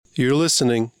You're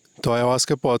listening to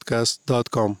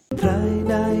ayahuascapodcast.com.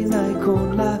 Trae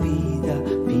con la vida,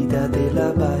 vida de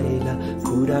la baila,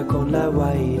 cura con la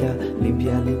guaira,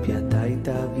 limpia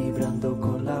taita, vibrando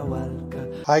con la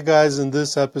hualca. Hi guys, in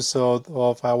this episode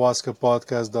of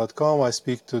ayahuascapodcast.com, I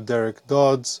speak to Derek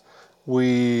Dodds.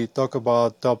 We talk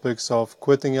about topics of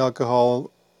quitting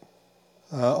alcohol,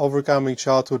 overcoming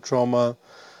childhood trauma.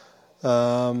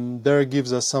 Derek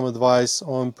gives us some advice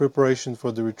on preparation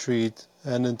for the retreat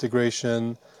and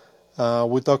integration.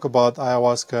 We talk about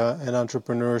ayahuasca and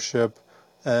entrepreneurship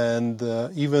and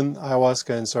even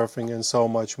ayahuasca and surfing and so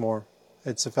much more.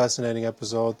 It's a fascinating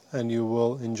episode and you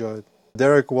will enjoy it.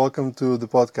 Derek, welcome to the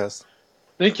podcast.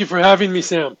 Thank you for having me,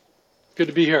 Sam. Good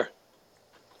to be here.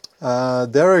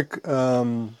 Derek,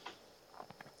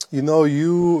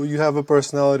 you have a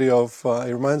personality of,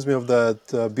 it reminds me of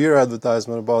that beer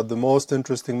advertisement about the most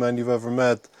interesting man you've ever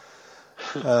met.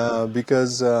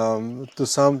 Because to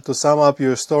sum up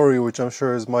your story, which I'm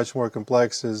sure is much more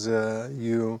complex, is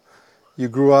you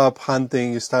grew up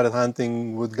hunting. You started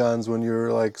hunting with guns when you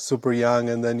were like super young,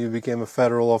 and then you became a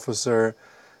federal officer.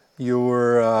 You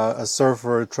were a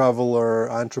surfer, traveler,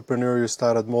 entrepreneur. You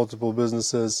started multiple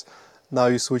businesses. Now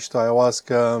you switched to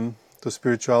ayahuasca, to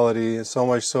spirituality, so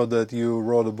much so that you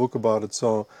wrote a book about it.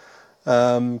 So,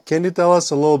 can you tell us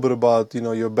a little bit about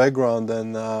your background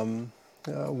and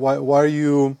what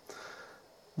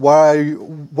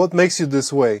makes you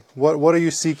this way? What are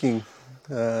you seeking,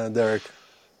 Derek?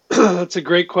 That's a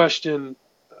great question.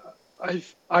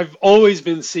 I've always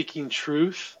been seeking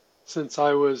truth since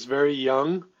I was very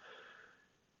young,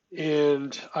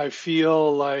 and I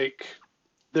feel like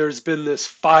there's been this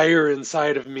fire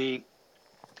inside of me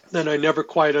that I never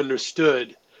quite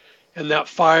understood, and that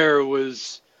fire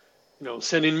was,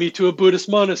 sending me to a Buddhist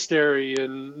monastery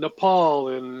in Nepal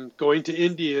and going to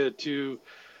India to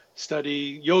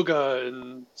study yoga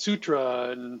and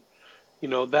sutra and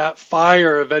that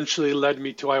fire eventually led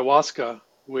me to ayahuasca,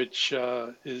 which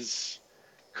is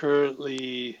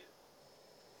currently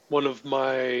one of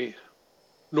my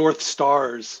north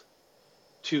stars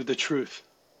to the truth.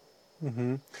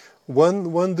 Mm-hmm.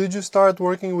 When did you start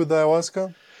working with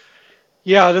ayahuasca?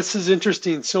 Yeah, this is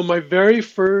interesting. So my very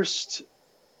first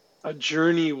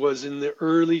journey was in the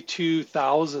early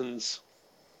 2000s.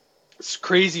 It's a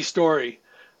crazy story.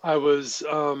 I was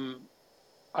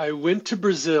I went to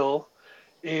Brazil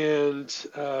and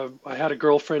I had a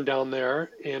girlfriend down there,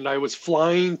 and I was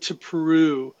flying to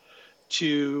Peru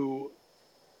to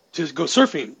go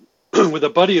surfing with a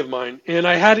buddy of mine, and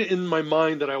I had it in my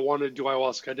mind that I wanted to do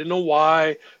ayahuasca. I didn't know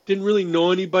why, didn't really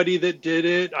know anybody that did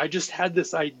it. I just had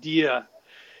this idea,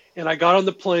 and I got on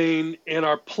the plane, and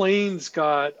our planes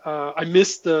got. I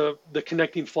missed the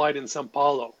connecting flight in São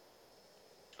Paulo.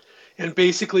 And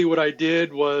basically, what I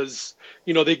did was,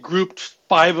 they grouped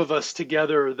five of us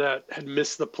together that had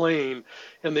missed the plane,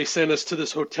 and they sent us to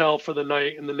this hotel for the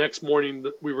night. And the next morning,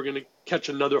 we were going to catch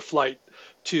another flight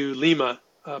to Lima,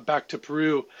 back to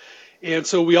Peru. And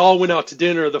so we all went out to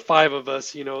dinner, the five of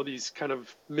us, these kind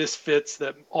of misfits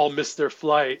that all missed their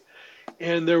flight.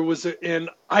 And and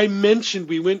I mentioned,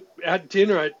 we went at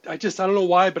dinner. I don't know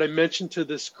why, but I mentioned to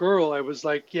this girl, I was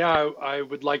like, yeah, I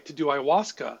would like to do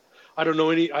ayahuasca. I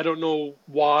don't know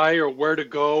why or where to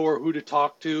go or who to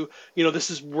talk to. This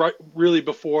is really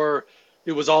before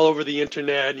it was all over the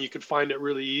internet and you could find it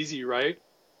really easy, right?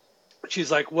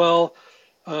 She's like, well,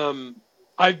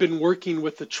 I've been working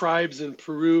with the tribes in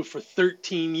Peru for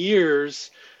 13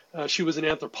 years. She was an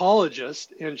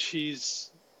anthropologist, and she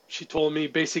told me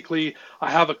basically, I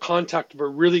have a contact of a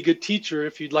really good teacher.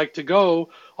 If you'd like to go,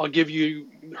 I'll give you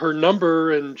her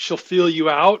number, and she'll feel you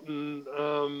out. And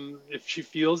if she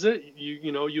feels it,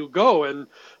 you'll go. And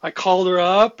I called her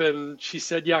up, and she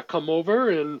said, yeah, come over.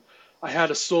 And I had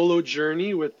a solo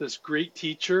journey with this great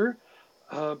teacher.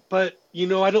 But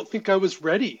I don't think I was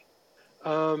ready.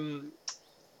 Um,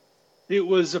 it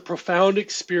was a profound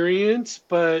experience,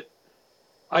 but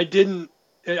I didn't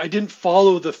I didn't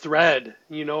follow the thread.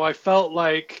 I felt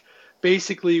like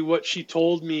basically what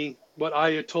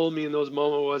Aya told me in those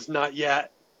moments was not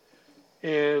yet.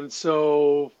 And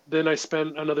so then I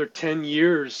spent another 10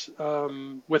 years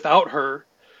without her,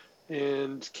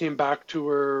 and came back to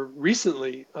her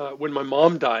recently when my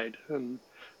mom died, and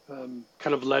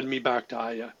kind of led me back to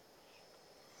Aya.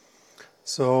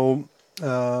 So,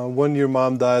 when your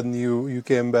mom died and you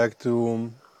came back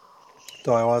to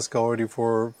ayahuasca already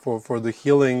for the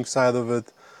healing side of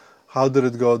it, how did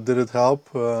it go? Did it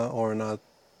help or not?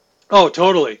 Oh,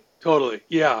 totally, totally.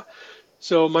 Yeah.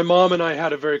 So my mom and I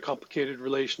had a very complicated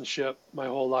relationship my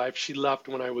whole life. She left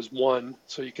when I was one,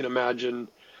 so you can imagine,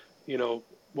 you know,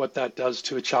 what that does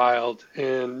to a child,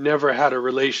 and never had a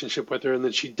relationship with her. And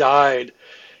then she died,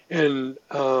 and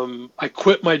I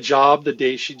quit my job the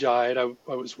day she died. I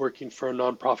was working for a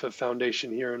nonprofit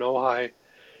foundation here in Ojai,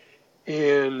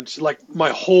 and like my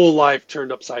whole life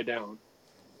turned upside down.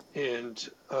 And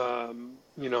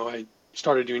I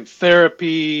started doing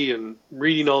therapy and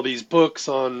reading all these books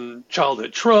on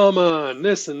childhood trauma and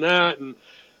this and that, and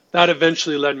that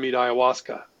eventually led me to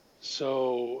ayahuasca.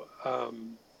 So,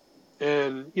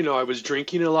 and I was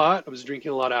drinking a lot. I was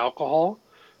drinking a lot of alcohol.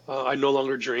 I no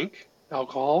longer drink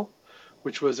alcohol,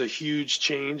 which was a huge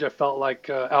change. I felt like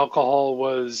alcohol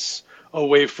was a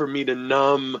way for me to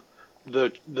numb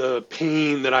the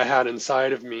pain that I had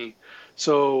inside of me.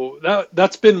 So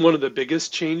that's been one of the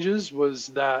biggest changes, was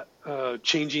that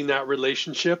changing that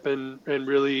relationship, and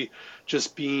really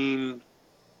just being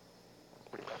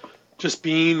just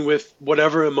being with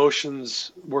whatever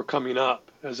emotions were coming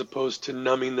up, as opposed to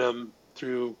numbing them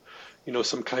through,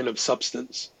 some kind of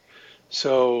substance.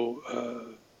 So,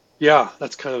 yeah,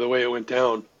 that's kind of the way it went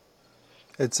down.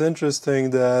 It's interesting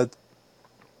that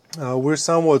we're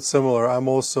somewhat similar. I'm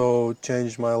also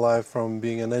changed my life from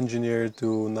being an engineer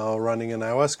to now running an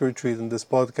ayahuasca retreat in this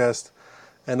podcast,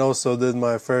 and also did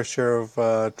my fair share of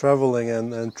traveling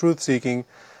and truth seeking.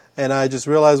 And I just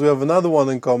realized we have another one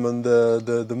in common,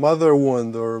 the mother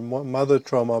wound or mother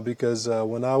trauma, because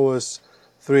when I was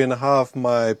 3.5,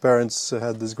 my parents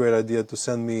had this great idea to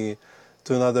send me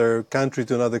to another country,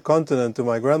 to another continent, to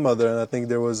my grandmother. And I think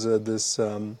there was this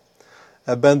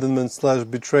abandonment slash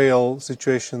betrayal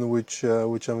situation, which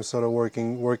I'm sort of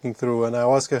working through, and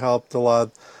ayahuasca helped a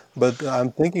lot. But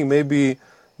I'm thinking maybe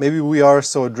we are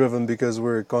so driven because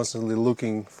we're constantly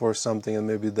looking for something, and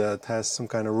maybe that has some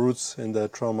kind of roots in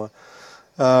that trauma.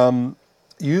 Um,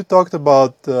 you talked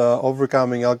about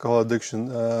overcoming alcohol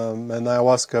addiction, and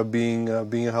ayahuasca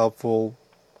being a helpful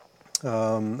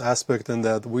aspect in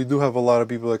that. We do have a lot of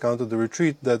people that come to the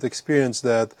retreat that experience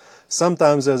that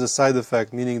sometimes as a side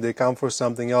effect, meaning they come for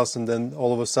something else and then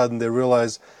all of a sudden they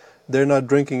realize they're not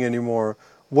drinking anymore.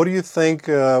 What do you think?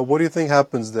 What do you think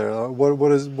happens there?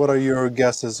 What are your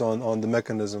guesses on the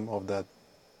mechanism of that?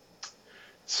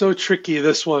 So tricky,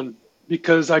 this one,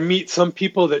 because I meet some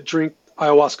people that drink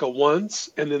ayahuasca once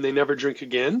and then they never drink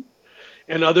again,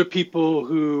 and other people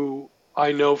who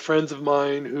I know, friends of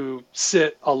mine, who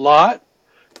sit a lot.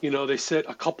 They sit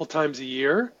a couple times a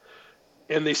year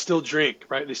and they still drink,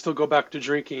 right? They still go back to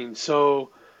drinking.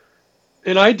 So,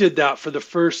 and I did that for the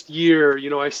first year.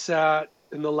 I sat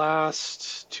in the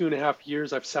last 2.5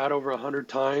 years, I've sat over 100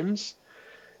 times.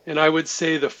 And I would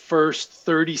say the first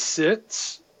 30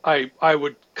 sits, I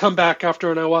would come back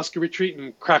after an ayahuasca retreat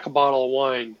and crack a bottle of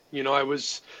wine. I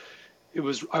was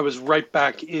right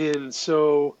back in.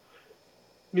 So,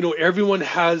 everyone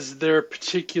has their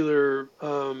particular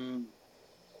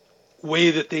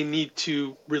way that they need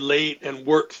to relate and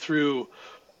work through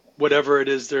whatever it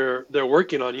is they're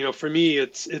working on. For me,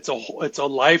 it's a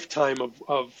lifetime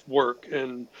of work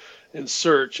and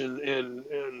search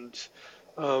and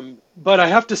but I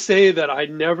have to say that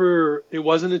it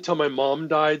wasn't until my mom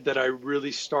died that I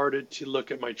really started to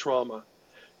look at my trauma.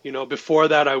 Before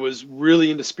that I was really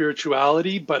into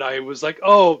spirituality, but I was like,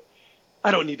 oh, I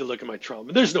don't need to look at my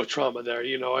trauma. There's no trauma there.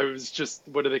 I was just,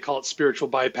 what do they call it? Spiritual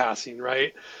bypassing,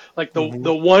 right? Like Hmm.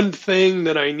 the one thing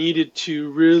that I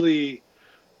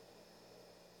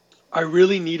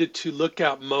really needed to look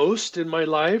at most in my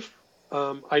life,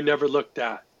 I never looked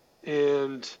at.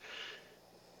 And,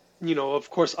 of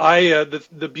course,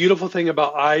 the beautiful thing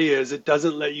about Aya is it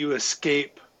doesn't let you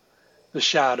escape the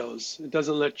shadows. It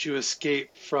doesn't let you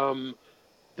escape from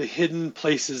the hidden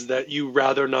places that you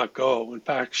rather not go. In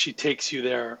fact, she takes you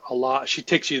there a lot. She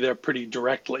takes you there pretty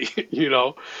directly,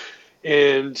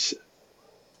 And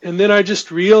and then I just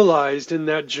realized in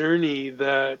that journey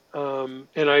that,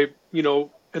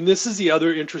 and this is the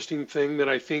other interesting thing that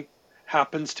I think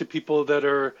happens to people that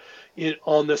are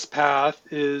on this path,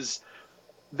 is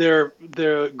their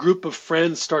group of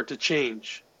friends start to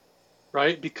change,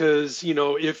 right? Because,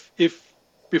 if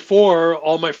before,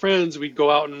 all my friends, we'd go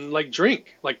out and like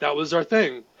drink, like that was our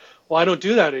thing. Well, I don't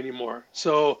do that anymore.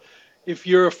 So if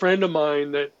you're a friend of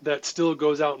mine that still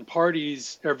goes out and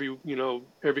parties every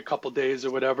couple days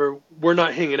or whatever, we're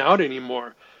not hanging out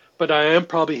anymore. But I am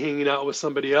probably hanging out with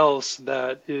somebody else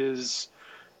that is,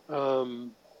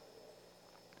 um,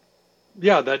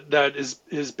 yeah, that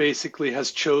is basically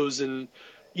has chosen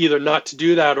either not to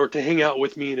do that or to hang out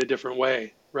with me in a different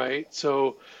way, right?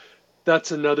 So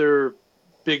that's another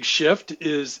big shift.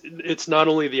 Is it's not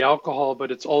only the alcohol,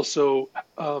 but it's also,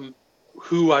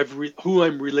 who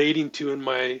I'm relating to in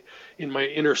my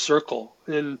inner circle.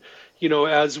 And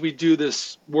as we do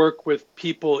this work with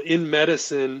people in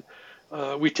medicine,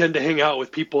 we tend to hang out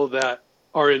with people that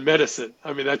are in medicine.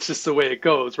 I mean, that's just the way it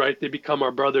goes, right? They become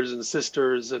our brothers and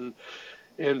sisters, and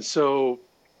so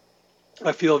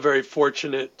I feel very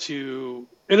fortunate to,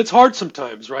 and it's hard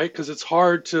sometimes, right? Because it's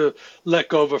hard to let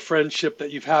go of a friendship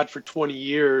that you've had for 20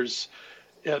 years,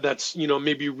 that's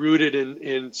maybe rooted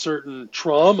in certain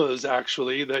traumas,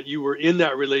 actually, that you were in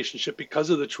that relationship because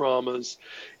of the traumas,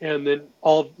 and then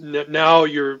now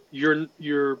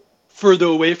you're further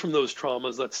away from those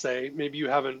traumas. Let's say maybe you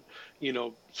haven't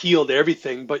healed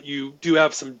everything, but you do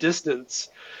have some distance,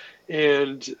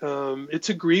 and it's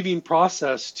a grieving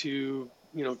process to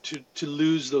to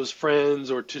lose those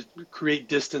friends or to create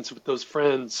distance with those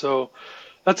friends. So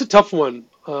that's a tough one,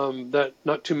 that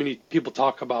not too many people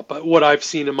talk about. But what I've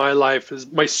seen in my life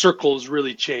is my circle's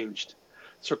really changed,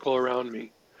 circle around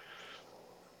me.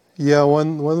 Yeah,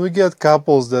 when we get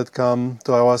couples that come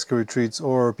to ayahuasca retreats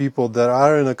or people that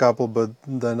are in a couple but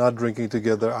they're not drinking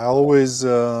together, I always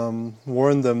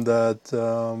warn them that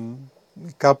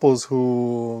couples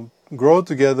who grow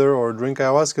together or drink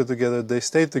ayahuasca together, they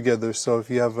stay together. So if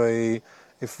you have a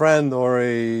friend or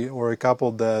a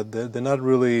couple that they're not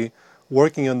really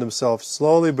working on themselves,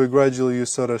 slowly but gradually you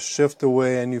sort of shift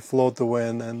away and you float away,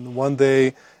 and one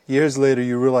day, years later,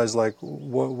 you realize like,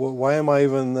 why am I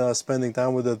even spending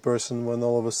time with that person when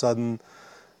all of a sudden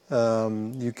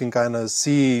you can kind of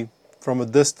see from a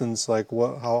distance like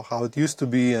how it used to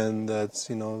be, and that's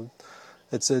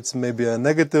it's maybe a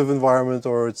negative environment,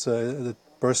 or the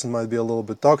person might be a little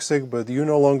bit toxic, but you're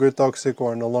no longer toxic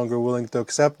or no longer willing to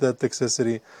accept that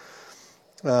toxicity.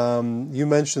 You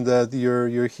mentioned that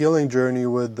your healing journey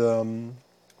with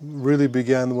really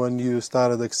began when you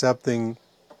started accepting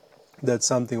that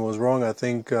something was wrong. I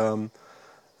think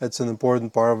it's an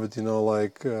important part of it.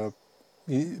 Like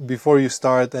before you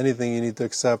start anything, you need to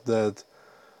accept that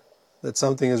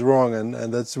something is wrong,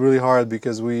 and that's really hard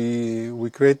because we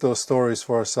create those stories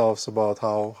for ourselves about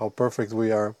how perfect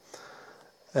we are,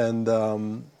 and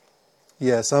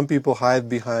yeah, some people hide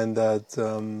behind that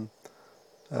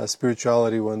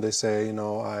spirituality when they say,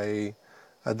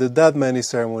 I did that many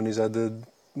ceremonies, I did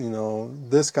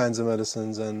this kinds of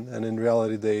medicines, and in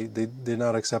reality they're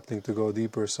not accepting to go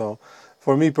deeper. So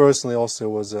for me personally also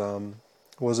was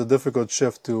a difficult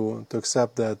shift to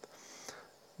accept that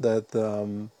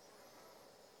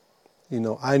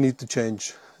I need to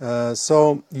change.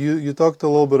 So you talked a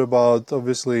little bit about,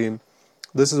 obviously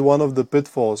this is one of the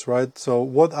pitfalls, right? So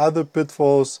what other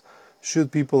pitfalls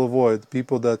should people avoid?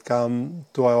 People that come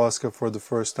to ayahuasca for the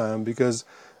first time, because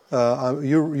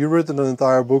you've written an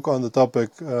entire book on the topic.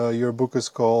 Your book is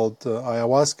called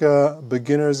Ayahuasca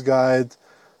Beginner's Guide: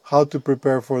 How to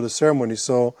Prepare for the Ceremony.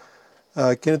 So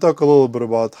can you talk a little bit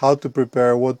about how to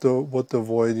prepare, what to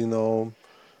avoid?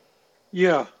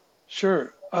 Yeah,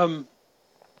 sure.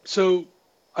 So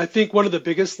I think one of the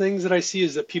biggest things that I see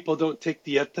is that people don't take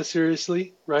dieta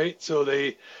seriously, right? So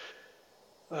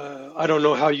I don't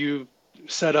know how you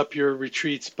set up your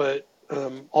retreats, but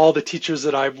all the teachers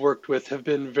that I've worked with have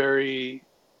been very,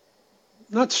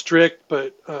 not strict,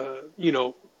 but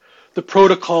the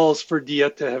protocols for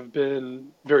dieta have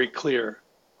been very clear,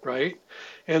 right?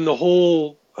 And the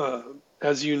whole,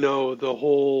 as you know, the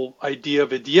whole idea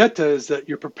of a dieta is that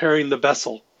you're preparing the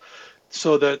vessel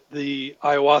so that the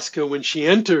ayahuasca, when she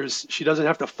enters, she doesn't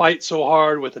have to fight so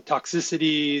hard with the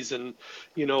toxicities and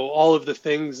all of the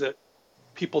things that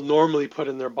people normally put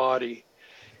in their body.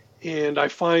 And I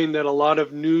find that a lot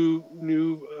of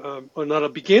a lot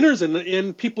of beginners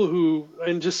and people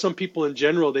and just some people in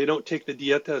general, they don't take the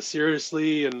dieta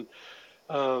seriously,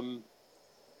 um,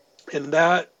 and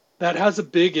that has a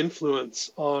big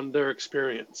influence on their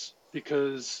experience.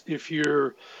 Because if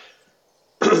you're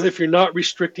if you're not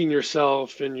restricting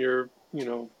yourself and you're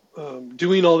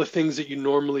doing all the things that you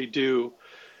normally do,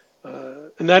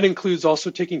 and that includes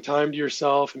also taking time to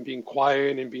yourself and being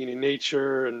quiet and being in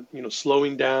nature and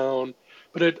slowing down.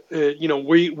 But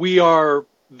we are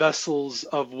vessels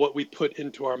of what we put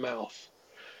into our mouth.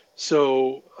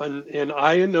 So and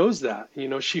Aya knows that.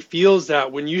 She feels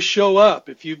that when you show up,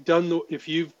 if you've done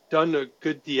a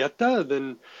good dieta,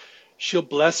 then she'll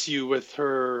bless you with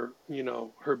her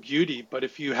beauty. But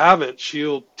if you haven't,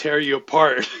 she'll tear you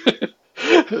apart.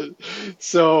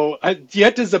 So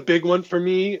dieta is a big one for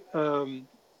me.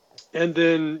 And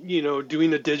then,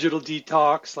 doing a digital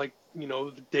detox, like,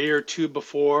 the day or two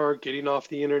before, getting off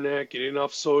the internet, getting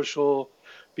off social,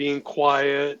 being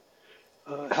quiet,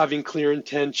 having clear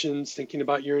intentions, thinking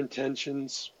about your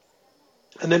intentions.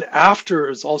 And then after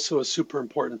is also a super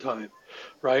important time,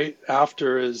 right?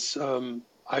 After is,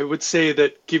 I would say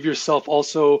that give yourself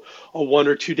also a 1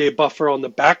 or 2 day buffer on the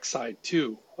backside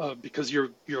too, because you're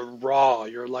raw.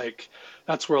 You're like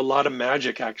that's where a lot of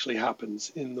magic actually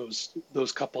happens in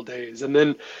those couple days. And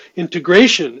then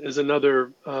integration is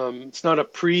another. It's not a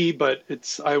pre, but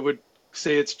it's I would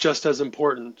say it's just as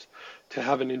important to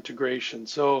have an integration.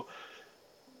 So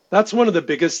that's one of the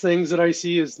biggest things that I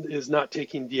see is not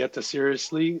taking dieta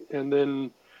seriously, and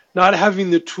then not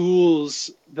having the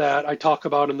tools that I talk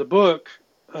about in the book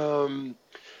um,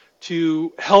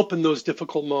 to help in those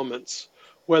difficult moments,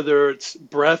 whether it's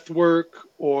breath work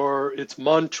or it's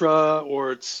mantra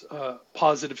or it's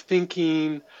positive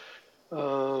thinking.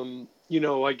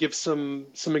 I give some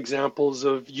examples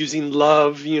of using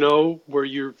love, where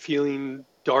you're feeling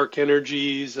dark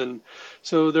energies, and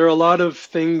so there are a lot of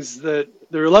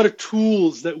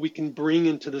tools that we can bring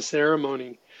into the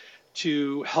ceremony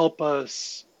to help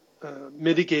us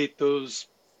mitigate those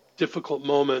difficult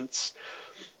moments.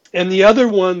 And the other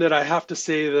one that I have to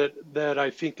say that I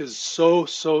think is so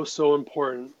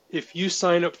important, if you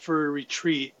sign up for a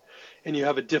retreat and you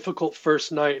have a difficult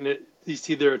first night and it's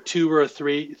either a 2 or a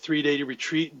 3 day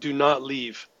retreat, do not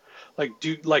leave.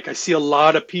 Like I see a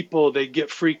lot of people, they get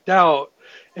freaked out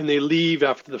and they leave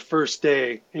after the first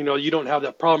day. You don't have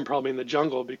that problem probably in the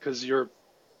jungle because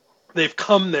they've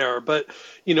come there, but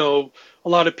a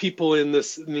lot of people in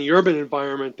the urban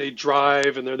environment, they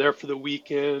drive and they're there for the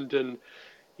weekend, and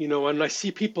when I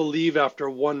see people leave after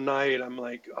one night, I'm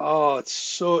like, oh,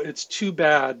 it's too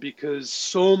bad because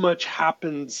so much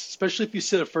happens, especially if you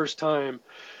sit a first time.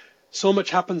 So much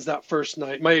happens that first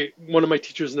night. One of my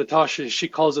teachers, Natasha, she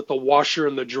calls it the washer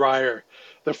and the dryer.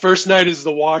 The first night is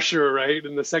the washer, right?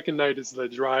 And the second night is the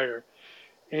dryer.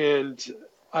 And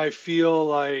I feel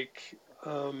like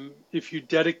if you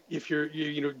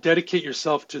dedicate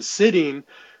yourself to sitting,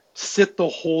 sit the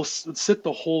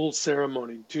whole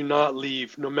ceremony. Do not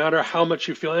leave, no matter how much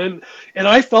you feel. And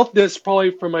I felt this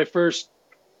probably for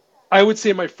I would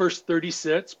say my first 30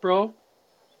 sits, bro.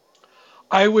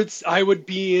 I would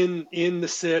be in the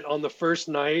sit on the first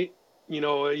night,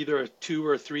 either a 2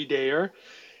 or 3 dayer,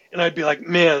 and I'd be like,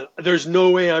 man, there's no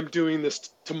way I'm doing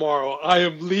this tomorrow. I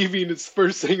am leaving. It's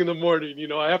first thing in the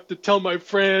morning. I have to tell my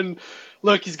friend,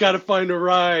 look, he's got to find a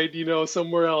ride,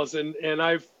 somewhere else. And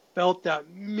I've felt that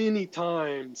many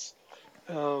times.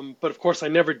 But of course, I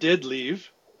never did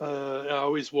leave. I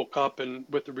always woke up and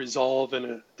with a resolve and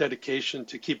a dedication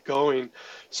to keep going.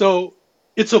 So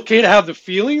it's okay to have the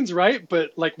feelings, right?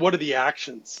 But like, what are the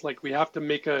actions? Like, really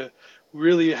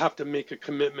have to make a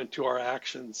commitment to our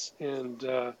actions. And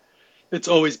it's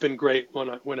always been great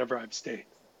whenever I've stayed,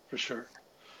 for sure.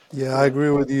 Yeah, I Yeah.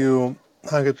 agree with you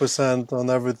 100% on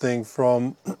everything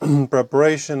from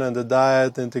preparation and the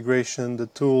diet, integration, the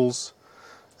tools,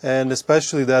 and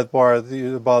especially that part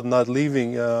about not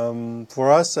leaving.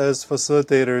 For us as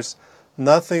facilitators,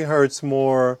 nothing hurts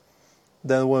more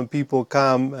than when people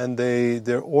come and they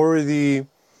already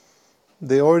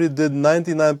did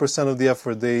 99% of the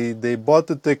effort. They bought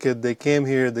the ticket, they came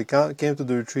here, they came to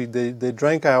the retreat, they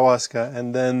drank ayahuasca,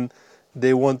 and then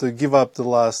they want to give up the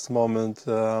last moment.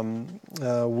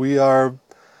 We are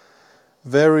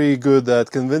very good at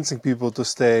convincing people to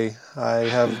stay. I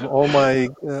have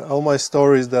all my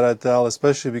stories that I tell,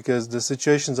 especially because the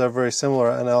situations are very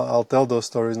similar, and I'll tell those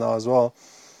stories now as well.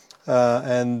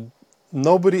 And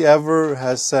nobody ever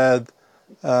has said,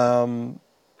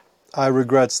 "I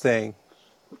regret staying."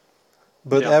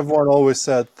 But Yeah. everyone always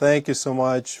said, "Thank you so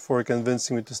much for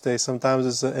convincing me to stay." Sometimes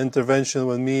it's an intervention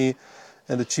with me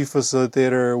and the chief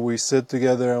facilitator. We sit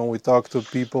together and we talk to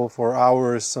people for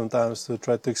hours sometimes to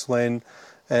try to explain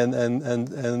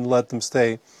and let them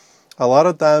stay. A lot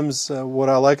of times, what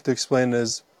I like to explain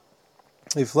is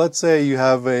if, let's say, you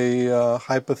have a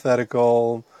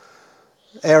hypothetical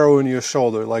arrow in your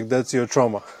shoulder, like that's your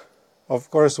trauma. Of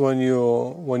course, when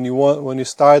you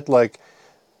start, like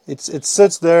it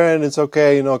sits there and it's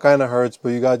okay, kind of hurts, but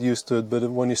you got used to it. But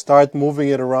when you start moving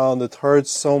it around, it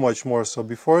hurts so much more. So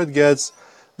before it gets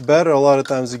better, a lot of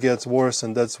times it gets worse,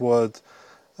 and that's what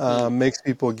Mm. makes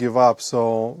people give up.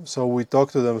 So we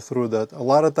talk to them through that. A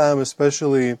lot of time,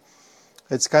 especially,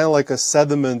 it's kind of like a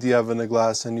sediment you have in a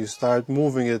glass, and you start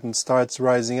moving it and starts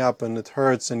rising up, and it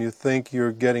hurts, and you think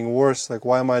you're getting worse. Like,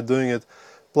 why am I doing it?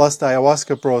 Plus, the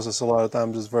ayahuasca process a lot of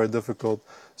times is very difficult.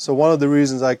 So one of the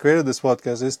reasons I created this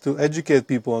podcast is to educate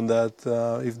people on that.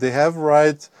 If they have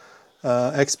right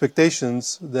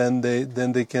expectations, then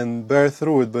they can bear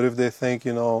through it. But if they think,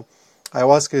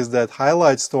 ayahuasca is that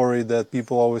highlight story that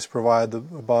people always provide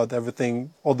about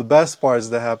everything, all the best parts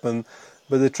that happen,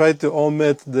 but they try to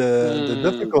omit the Mm.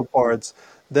 difficult parts,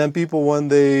 then people, when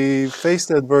they face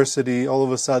the adversity, all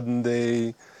of a sudden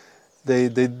they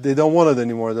don't want it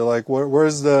anymore. They're like,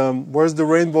 where's the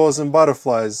rainbows and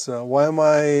butterflies? Why am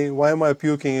I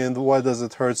puking and why does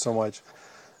it hurt so much?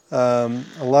 A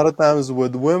lot of times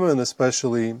with women,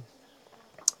 especially,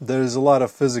 there's a lot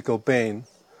of physical pain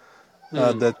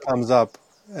Mm. that comes up,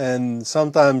 and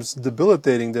sometimes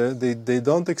debilitating. They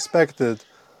don't expect it,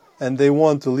 and they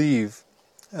want to leave.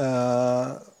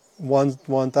 Uh,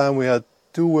 one time we had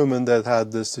two women that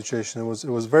had this situation. It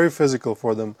was very physical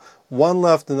for them. One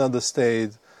left, another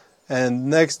stayed, and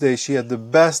next day she had the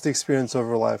best experience of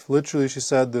her life. Literally, she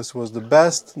said this was the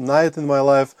best night in my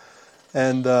life.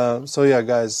 And so yeah,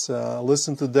 guys,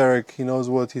 listen to Derek. He knows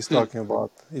what he's Hmm. talking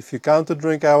about. If you come to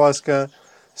drink ayahuasca,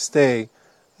 stay.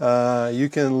 You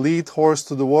can lead horse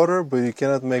to the water, but you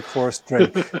cannot make horse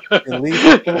drink. You can lead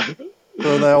people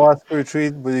to an ayahuasca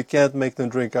retreat, but you can't make them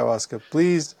drink ayahuasca.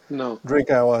 Please No. drink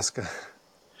ayahuasca.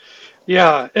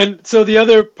 Yeah, and so the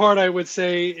other part I would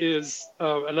say is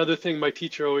another thing my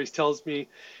teacher always tells me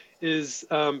is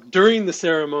during the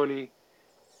ceremony,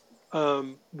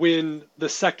 when the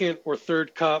second or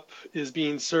third cup is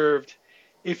being served,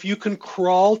 if you can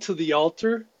crawl to the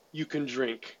altar, you can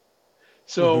drink.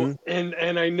 So, Hmm.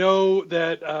 and I know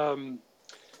that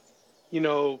you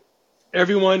know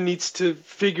everyone needs to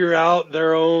figure out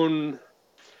their own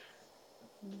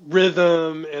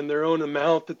rhythm and their own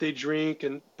amount that they drink,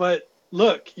 and but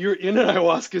look, you're in an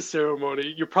ayahuasca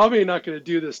ceremony, you're probably not going to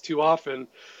do this too often,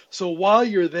 so while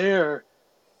you're there,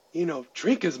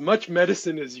 drink as much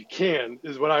medicine as you can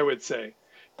is what I would say.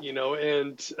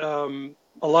 And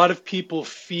a lot of people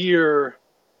fear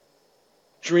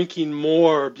drinking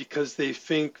more because they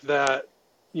think that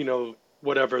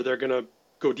whatever, they're going to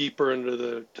go deeper into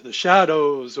the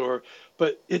shadows, or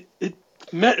but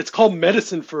it's called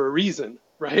medicine for a reason,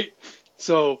 right?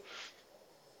 So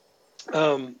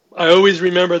I always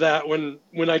remember that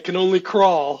when I can only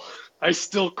crawl, I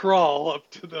still crawl up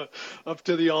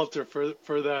to the altar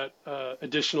for that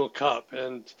additional cup.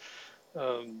 And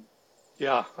um,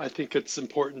 yeah, I think it's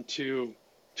important to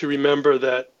remember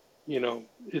that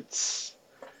it's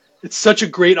such a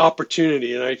great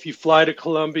opportunity. And if you fly to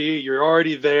Colombia, you're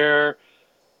already there.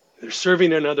 They're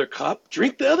serving another cup.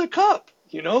 Drink the other cup.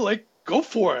 Like go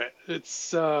for it.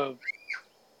 It's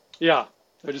yeah.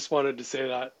 I just wanted to say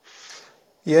that.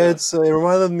 Yeah, Yeah. it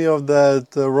reminded me of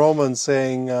that Roman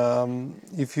saying,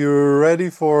 if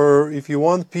you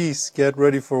want peace, get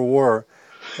ready for war.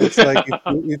 It's like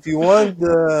if you want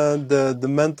the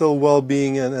mental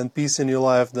well-being and peace in your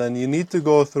life, then you need to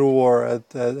go through war at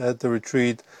the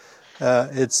retreat.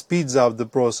 It speeds up the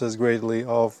process greatly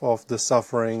of the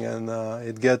suffering, and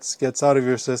it gets out of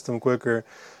your system quicker.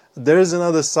 There is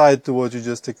another side to what you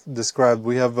just described.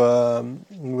 We have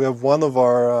one of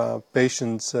our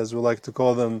patients, as we like to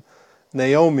call them,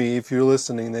 Naomi. If you're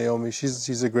listening, Naomi,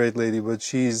 she's a great lady, but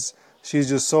she's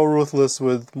just so ruthless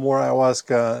with more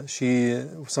ayahuasca. She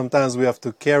sometimes we have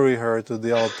to carry her to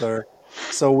the altar.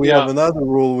 So we have Yeah. another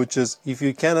rule, which is if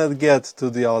you cannot get to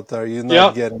the altar, you're not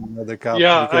Yeah. getting another cup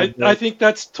Yeah. because I think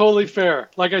that's totally fair.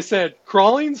 Like I said,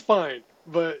 crawling's fine,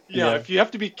 but yeah, yeah. if you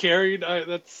have to be carried,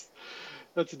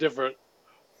 that's different.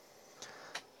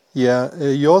 Yeah,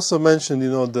 you also mentioned,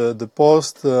 the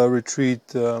post retreat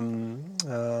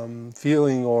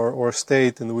feeling or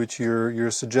state in which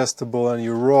you're suggestible and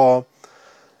you're raw,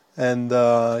 and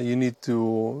you need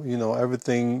to,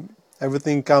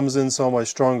 everything comes in so much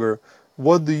stronger.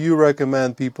 What do you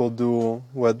recommend people do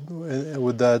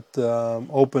with that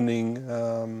opening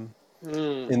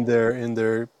Mm. in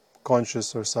their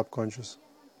conscious or subconscious?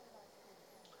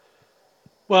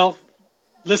 Well,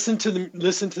 listen to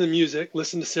the music,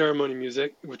 listen to ceremony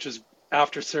music, which is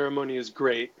after ceremony is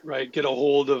great, right? Get a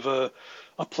hold of a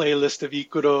playlist of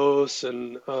Ikuros,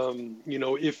 and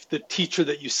if the teacher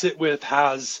that you sit with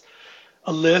has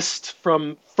a list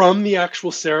from the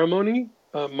actual ceremony.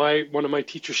 My One of my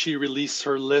teachers, she released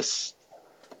her list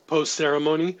post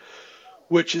ceremony,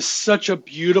 which is such a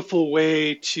beautiful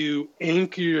way to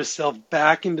anchor yourself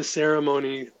back into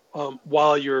ceremony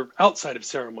while you're outside of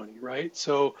ceremony, right?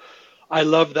 So I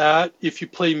love that. If you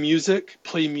play music,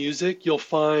 you'll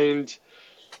find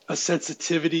a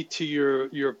sensitivity to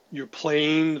your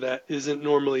playing that isn't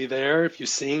normally there. If you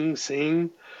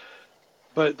sing.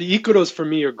 But the Ikuros for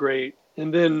me are great.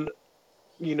 And then,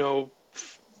 you know,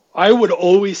 I would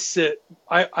always sit.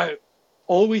 I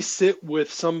always sit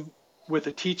with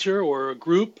a teacher or a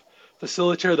group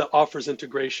facilitator that offers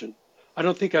integration. I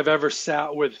don't think I've ever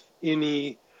sat with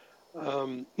any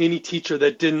teacher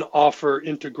that didn't offer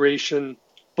integration.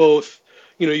 Both,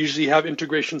 usually have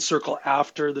integration circle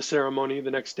after the ceremony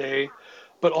the next day,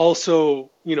 but also,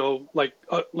 like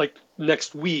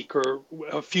next week or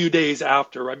a few days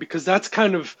after, right? Because that's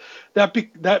kind of that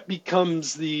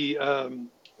becomes the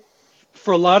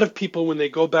for a lot of people when they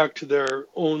go back to their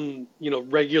own,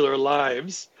 regular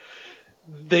lives,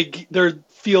 they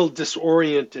feel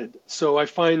disoriented. So I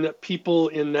find that people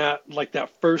in that, like that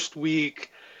first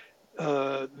week,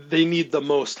 they need the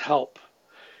most help.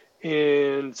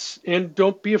 And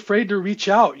don't be afraid to reach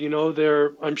out.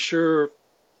 I'm sure,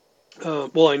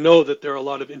 well, I know that there are a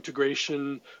lot of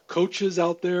integration coaches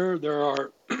out there. There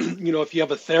are, if you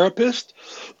have a therapist,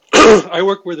 I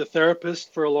worked with a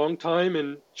therapist for a long time,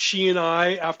 and she and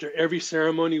I, after every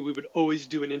ceremony, we would always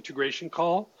do an integration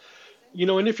call.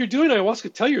 And if you're doing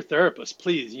ayahuasca, tell your therapist,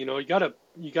 please. You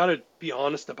gotta be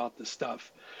honest about this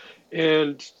stuff.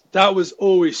 And that was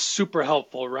always super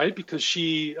helpful, right? Because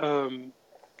she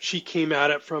came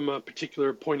at it from a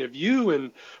particular point of view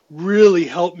and really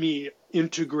helped me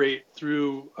integrate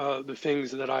through the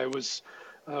things that I was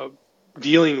uh,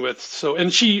 dealing with. So,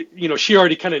 and she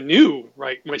already kind of knew,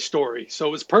 right, my story, so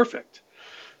it was perfect.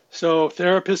 So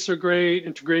therapists are great,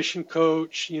 integration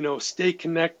coach, stay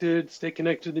connected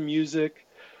to the music,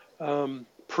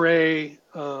 pray,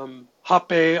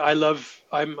 hape.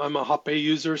 I'm a hape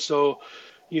user, so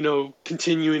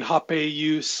continuing hape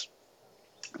use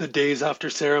the days after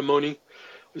ceremony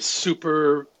is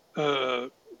super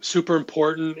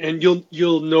important, and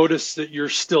you'll notice that you're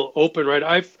still open,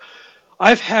 right?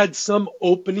 I've had some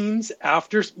openings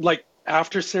after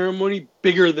ceremony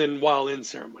bigger than while in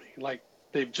ceremony. Like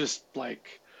they've just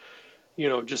like,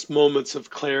 just moments of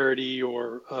clarity,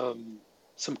 or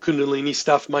some kundalini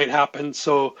stuff might happen.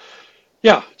 So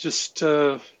yeah, just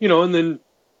and then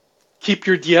keep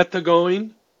your dieta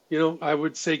going. I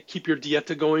would say keep your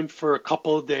dieta going for a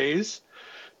couple of days.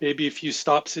 Maybe if you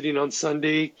stop sitting on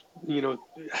Sunday, you know,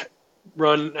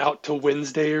 run out to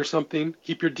Wednesday or something.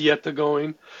 Keep your dieta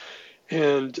going,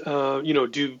 and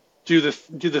do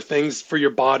the things for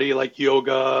your body like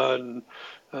yoga and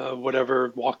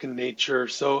whatever, walk in nature.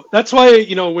 So that's why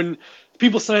when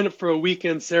people sign up for a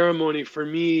weekend ceremony, for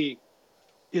me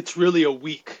it's really a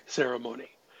week ceremony,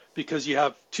 because you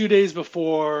have 2 days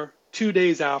before, 2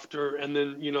 days after, and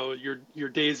then your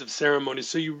days of ceremony.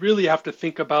 So you really have to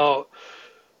think about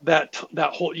that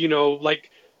whole, like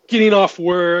getting off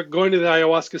work, going to the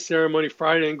ayahuasca ceremony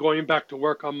Friday and going back to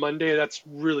work on Monday. That's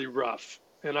really rough,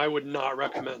 and I would not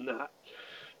recommend that.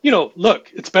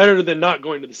 Look, it's better than not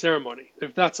going to the ceremony.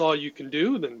 If that's all you can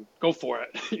do, then go for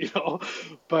it.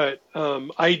 But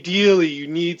ideally, you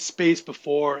need space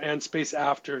before and space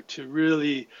after to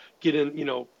really get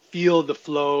in. Feel the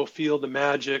flow, feel the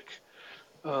magic.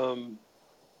 Um,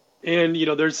 and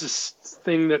there's this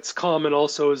thing that's common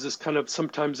also, is this kind of,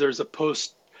 sometimes there's a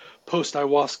post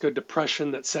ayahuasca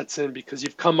depression that sets in, because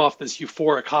you've come off this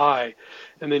euphoric high,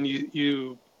 and then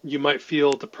you might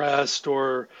feel depressed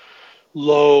or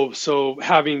low. So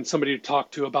having somebody to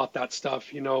talk to about that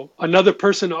stuff. Another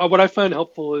person, what I find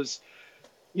helpful is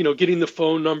getting the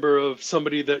phone number of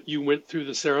somebody that you went through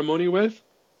the ceremony with,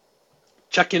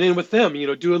 checking in with them.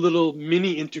 Do a little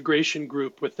mini integration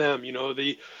group with them.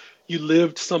 You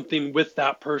lived something with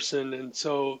that person, and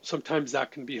so sometimes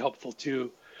that can be helpful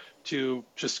too, to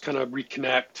just kind of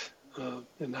reconnect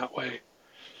in that way.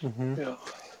 Hmm. Yeah.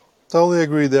 Totally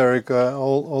agree, Derek.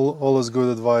 All is good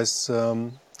advice.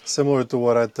 Similar to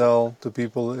what I tell to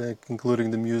people,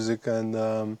 including the music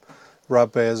and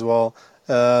rape as well.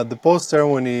 The post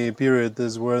ceremony period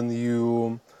is when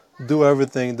you do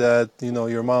everything that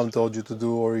your mom told you to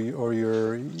do, or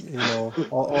your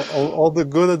all the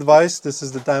good advice. This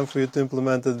is the time for you to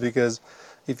implement it, because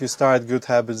if you start good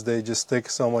habits, they just stick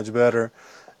so much better.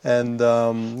 And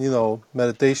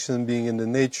meditation, being in the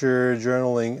nature,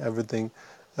 journaling, everything.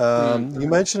 Mm. You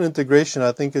mentioned integration.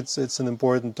 I think it's an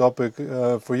important topic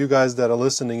for you guys that are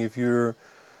listening. If you're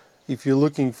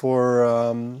looking for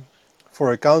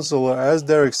a counselor, as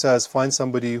Derek says, find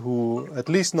somebody who at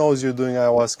least knows you're doing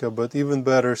ayahuasca, but even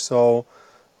better, so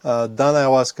done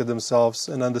ayahuasca themselves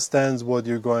and understands what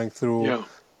you're going through. Yeah.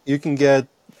 You can get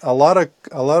a lot of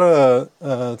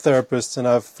therapists, and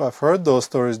I've heard those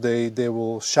stories. They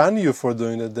will shun you for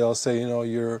doing it. They'll say,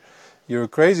 you're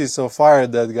crazy, so fire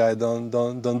that guy. Don't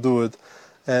do it.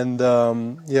 And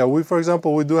yeah, we, for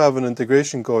example, we do have an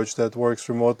integration coach that works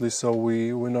remotely, so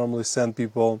we normally send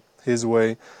people his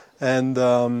way. And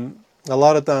a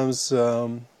lot of times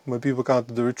when people come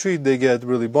to the retreat, they get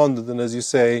really bonded, and as you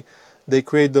say, they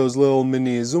create those little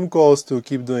mini Zoom calls to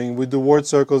keep doing. We do word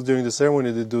circles during the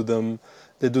ceremony. They do them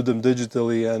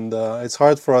digitally, and it's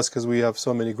hard for us because we have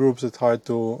so many groups. It's hard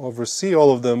to oversee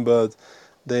all of them, but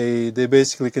they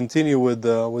basically continue with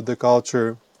the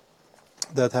culture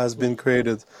that has been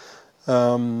created.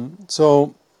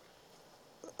 So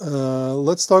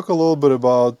let's talk a little bit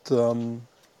about um,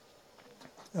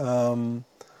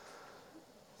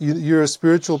 you're a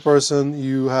spiritual person.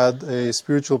 You had a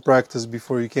spiritual practice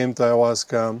before you came to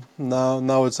ayahuasca.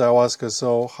 Now it's ayahuasca.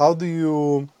 So how do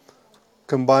you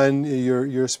combine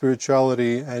your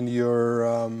spirituality and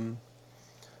your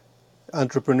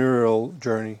entrepreneurial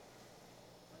journey?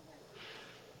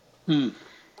 Hmm.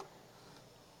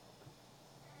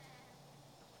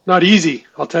 Not easy,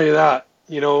 I'll tell you that.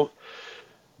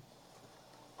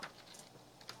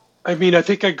 I mean, I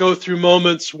think I go through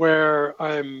moments where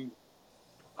I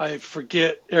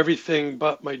forget everything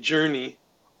but my journey,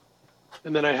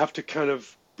 and then I have to kind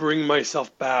of bring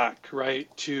myself back, right,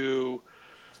 to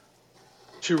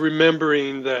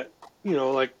remembering that,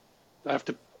 like I have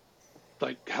to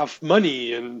like have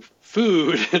money and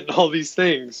food and all these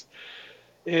things.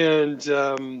 And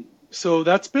so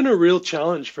that's been a real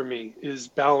challenge for me is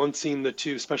balancing the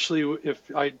two, especially if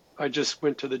I just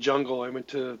went to the jungle. I went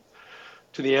to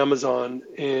the Amazon,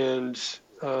 and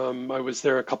I was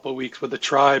there a couple of weeks with a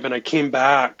tribe, and I came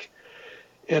back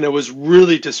and I was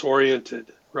really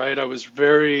disoriented, right? It was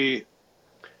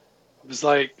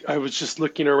like I was just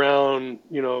looking around,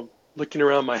 looking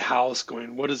around my house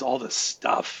going, what is all this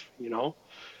stuff,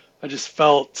 I just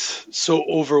felt so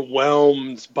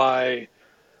overwhelmed by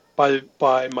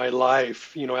my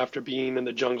life, after being in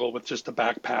the jungle with just a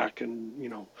backpack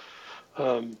and,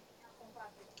 um,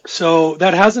 so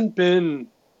that hasn't been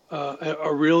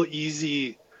a real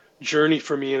easy journey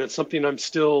for me, and it's something I'm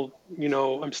still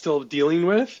dealing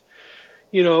with,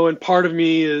 and part of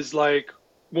me is like,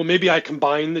 well, maybe I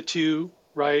combine the two,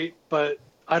 right? But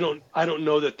I don't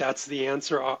know that that's the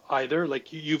answer either.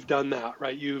 Like you've done that,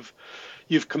 right? You've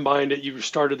combined it. You've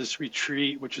started this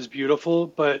retreat, which is beautiful,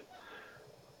 but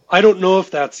I don't know if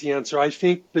that's the answer. I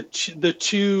think the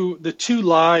two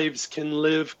lives can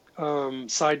live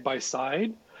side by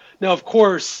side. Now, of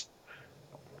course,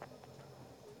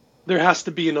 there has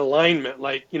to be an alignment.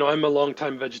 Like, I'm a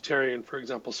longtime vegetarian, for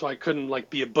example, so I couldn't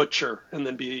like be a butcher and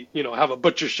then be, have a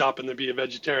butcher shop and then be a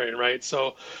vegetarian, right?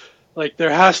 So, like,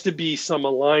 there has to be some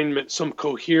alignment, some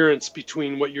coherence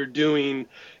between what you're doing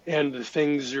and the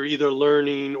things you're either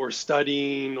learning or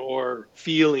studying or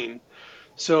feeling.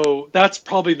 So that's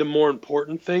probably the more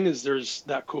important thing is there's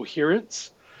that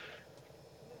coherence.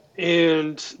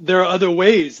 And there are other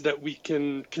ways that we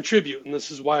can contribute, and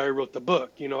this is why I wrote the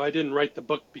book. I didn't write the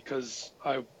book because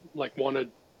I like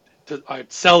wanted to I'd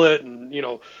sell it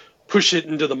and push it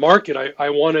into the market. I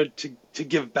wanted to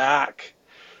give back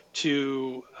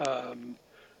to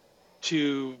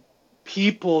to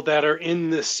people that are in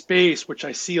this space, which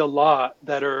I see a lot,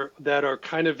 that are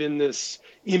kind of in this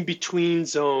in between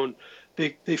zone.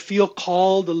 They feel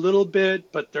called a little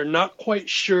bit, but they're not quite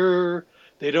sure.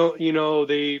 They don't,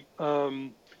 they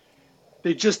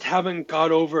just haven't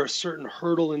got over a certain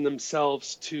hurdle in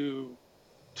themselves to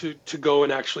go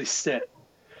and actually sit.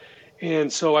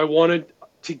 And so I wanted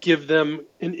to give them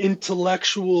an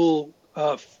intellectual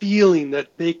feeling that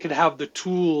they could have the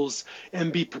tools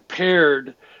and be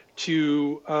prepared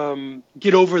to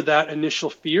get over that initial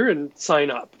fear and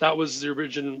sign up. That was the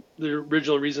original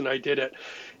reason I did it.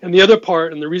 And the other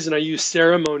part, and the reason I use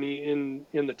ceremony in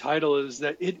the title, is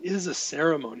that it is a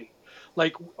ceremony.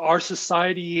 Like our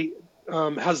society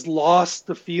has lost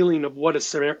the feeling of what a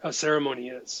ceremony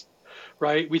is,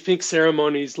 right? We think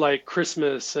ceremonies like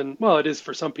Christmas, and well, it is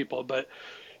for some people, but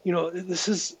this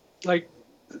is like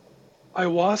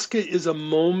ayahuasca is a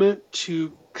moment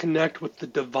to connect with the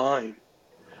divine.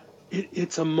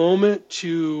 It's a moment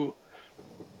to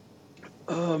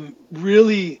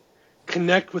really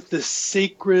connect with the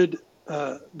sacred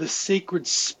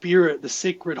spirit, the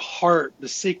sacred heart, the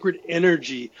sacred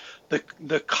energy,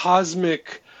 the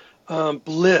cosmic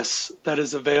bliss that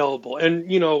is available. And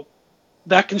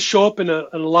that can show up in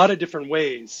a lot of different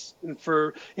ways, and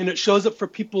it shows up for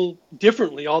people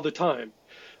differently all the time.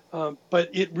 But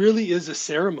it really is a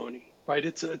ceremony, right?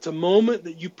 It's a moment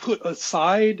that you put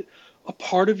aside a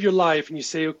part of your life and you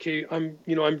say, okay, I'm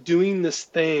doing this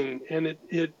thing, and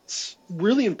it's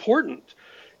really important.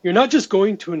 You're not just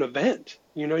going to an event,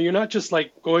 you're not just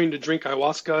like going to drink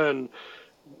ayahuasca, and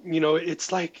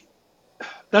it's like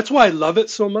that's why I love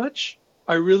it so much.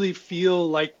 I really feel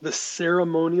like the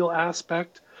ceremonial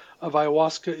aspect of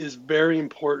ayahuasca is very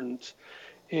important,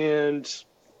 and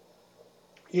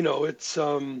it's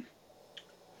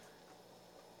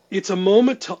a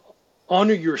moment to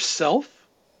honor yourself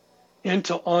and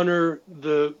to honor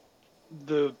the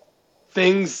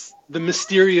things, the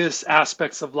mysterious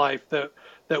aspects of life that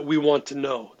we want to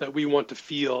know, that we want to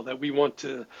feel, that we want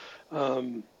to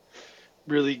um,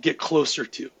 really get closer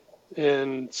to.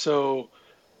 And so,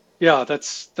 yeah,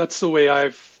 that's the way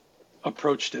I've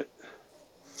approached it.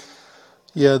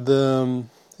 Yeah,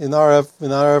 in our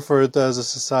effort as a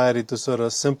society to sort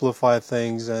of simplify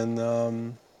things and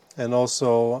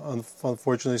also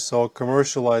unfortunately so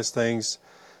commercialize things,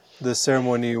 the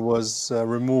ceremony was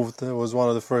removed. It was one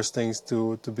of the first things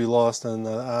to be lost, and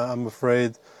I'm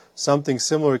afraid something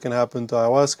similar can happen to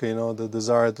ayahuasca. You know, the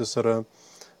desire to sort of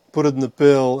put it in the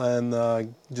pill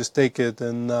and just take it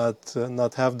and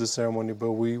not have the ceremony.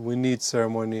 But we need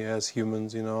ceremony as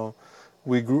humans. You know,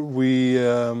 we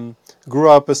grew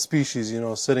up as species. You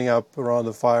know, sitting up around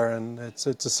the fire, and it's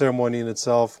a ceremony in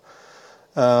itself.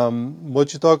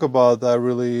 What you talk about, I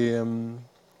really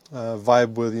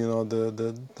vibe with. You know,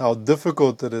 the how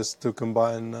difficult it is to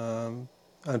combine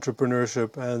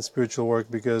entrepreneurship and spiritual work,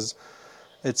 because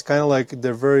it's kind of like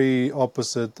they're very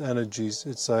opposite energies.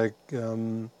 It's like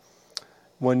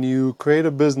when you create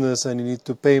a business and you need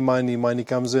to pay money, money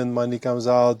comes in, money comes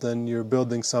out, and you're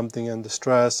building something, and the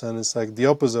stress, and it's like the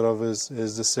opposite of is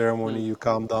the ceremony. Mm. You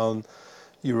calm down,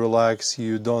 you relax,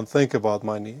 you don't think about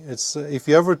money. It's if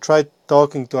you ever tried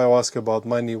talking to ayahuasca about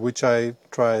money, which I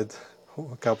tried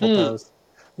a couple Hmm. times,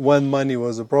 when money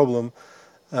was a problem,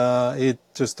 it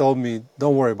just told me,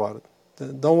 "Don't worry about it.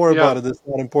 Don't worry Yeah. about it. It's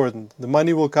not important. The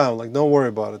money will come. Like, don't worry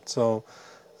about it." So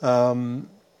um,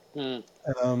 Mm.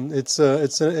 it's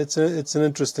an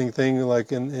interesting thing.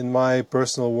 Like in my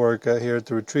personal work here at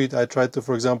the retreat, I try to,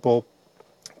 for example,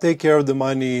 take care of the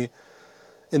money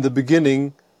in the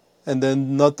beginning, and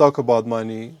then not talk about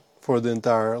money for the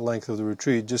entire length of the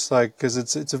retreat. Just like because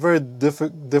it's a very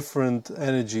different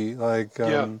energy. Like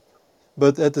Yeah.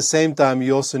 but at the same time,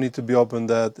 you also need to be open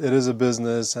that it is a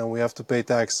business, and we have to pay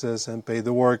taxes and pay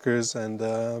the workers and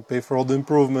pay for all the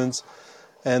improvements.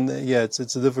 And yeah,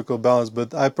 it's a difficult balance.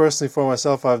 But I personally, for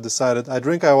myself, I've decided I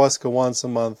drink ayahuasca once a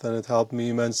month, and it helped me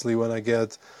immensely when I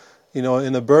get, in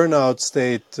a burnout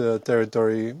state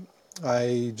territory.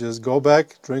 I just go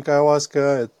back, drink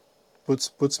ayahuasca. It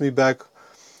puts me back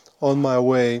on my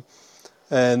way.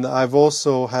 And I've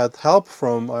also had help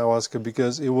from ayahuasca,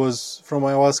 because it was from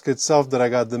ayahuasca itself that I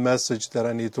got the message that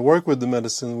I need to work with the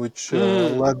medicine, which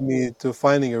Mm. led me to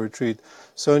finding a retreat.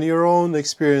 So, in your own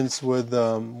experience with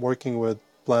working with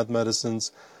plant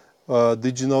medicines,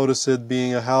 did you notice it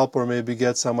being a help, or maybe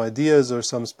get some ideas or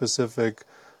some specific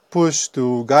push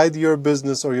to guide your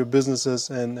business or your businesses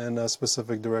in a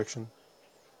specific direction?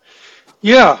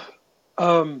 Yeah.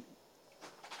 Um,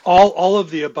 all of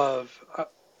the above.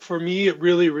 For me, it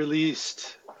really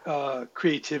released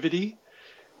creativity,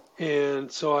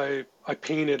 and so I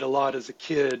painted a lot as a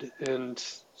kid, and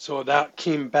so that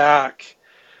came back,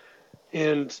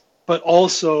 and but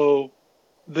also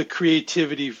the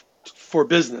creativity for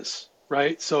business,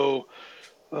 right? So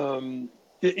um,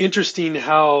 interesting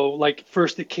how like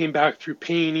first it came back through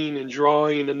painting and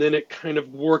drawing, and then it kind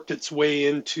of worked its way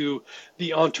into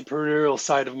the entrepreneurial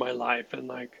side of my life, and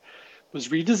like was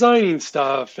redesigning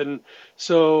stuff, and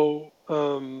so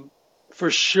for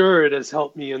sure it has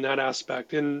helped me in that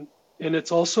aspect, and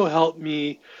it's also helped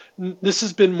me. This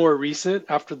has been more recent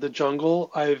after the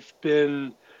jungle. I've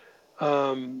been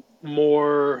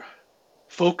more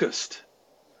focused.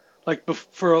 Like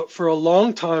for a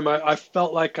long time, I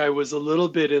felt like I was a little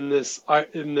bit in this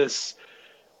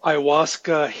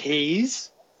ayahuasca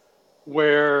haze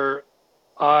where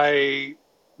I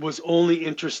was only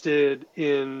interested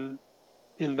in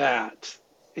that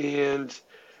and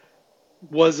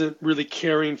wasn't really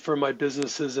caring for my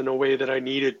businesses in a way that I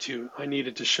needed to. I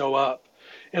needed to show up,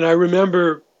 and I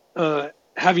remember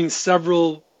having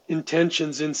several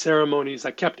intentions in ceremonies. I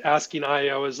kept asking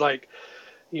I was like,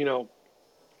 you know,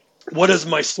 what is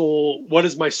my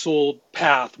soul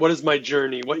path, what is my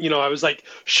journey, what, I was like,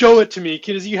 show it to me,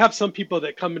 because you have some people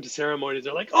that come into ceremonies,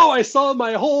 they're like, oh, I saw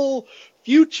my whole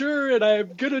future and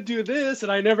I'm gonna do this,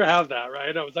 and I never have that,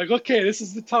 right? I was like, okay, this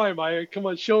is the time, I come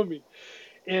on, show me.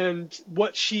 And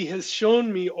what she has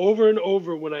shown me over and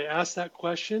over when I ask that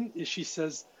question is she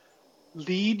says,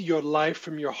 lead your life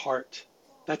from your heart.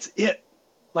 That's it.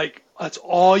 Like that's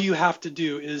all you have to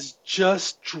do is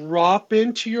just drop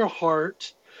into your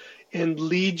heart and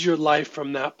lead your life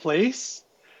from that place,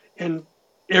 and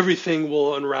everything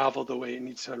will unravel the way it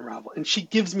needs to unravel. And she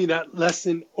gives me that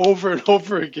lesson over and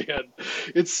over again.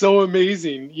 It's so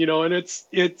amazing, and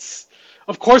it's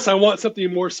of course I want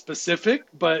something more specific,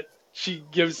 but she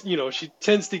gives, she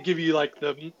tends to give you like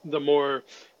the more,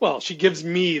 well, she gives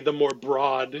me the more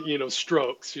broad,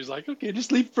 strokes. She's like, okay,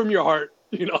 just leave from your heart,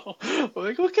 I'm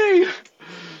like, okay.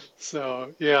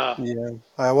 So yeah, Yeah,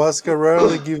 ayahuasca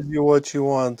rarely gives you what you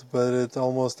want, but it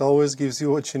almost always gives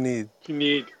you what you need. you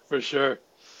need for sure.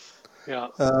 Yeah.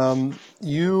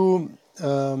 You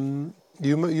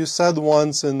said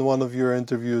once in one of your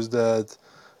interviews that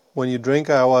when you drink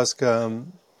ayahuasca,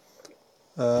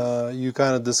 you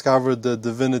kind of discovered the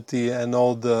divinity and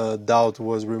all the doubt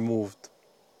was removed.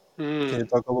 Can you Mm.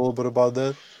 talk a little bit about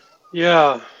that?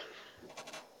 Yeah.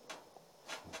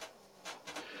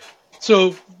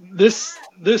 So this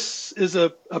is a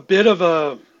bit of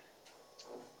a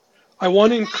I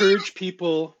want to encourage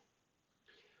people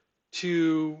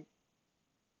to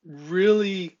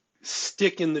really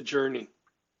stick in the journey.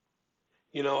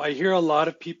 I hear a lot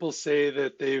of people say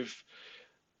that they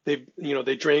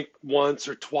drank once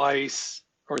or twice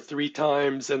or three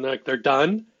times and like they're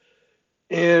done.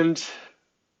 And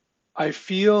I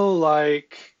feel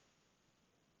like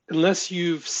unless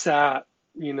you've sat,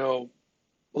 you know,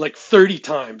 like 30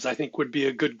 times, I think would be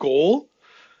a good goal.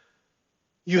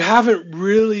 You haven't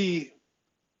really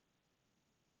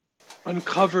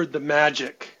uncovered the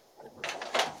magic.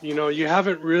 You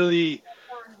haven't really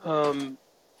um,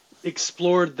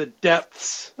 explored the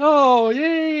depths. Oh,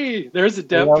 yay! There's a We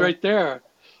depth have right there.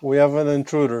 we have an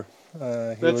intruder.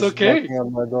 He That's was okay. knocking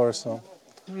on my door, so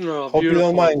Oh, hope you don't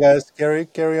beautiful. mind, guys.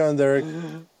 Carry on, Derek.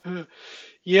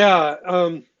 Yeah.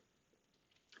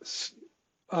 S-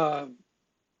 uh,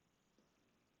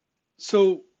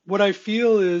 so what I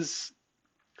feel is,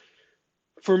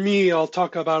 for me, I'll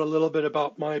talk about a little bit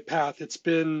about my path. It's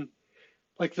been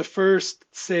like the first,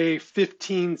 say,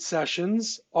 15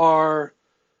 sessions are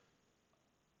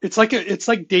it's like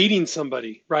dating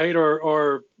somebody, right?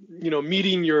 Or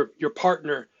meeting your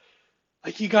partner.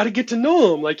 Like you got to get to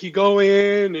know them. Like you go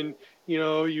in and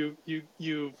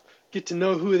you get to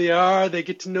know who they are, they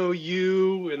get to know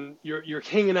you, and you're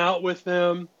hanging out with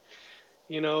them,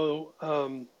 you know.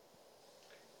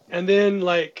 And then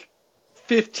like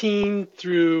 15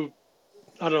 through,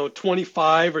 I don't know,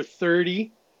 25 or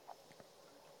 30,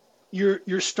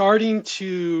 you're starting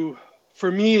to,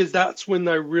 for me, is that's when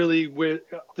I really went,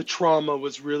 the trauma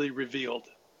was really revealed.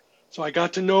 So I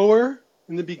got to know her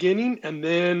in the beginning, and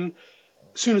then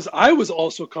as soon as I was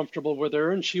also comfortable with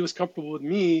her and she was comfortable with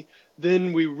me,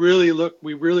 then we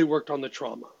really worked on the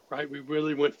trauma, right? We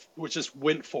just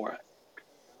went for it.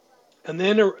 And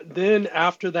then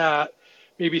after that,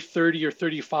 maybe 30 or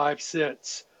 35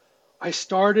 sits, I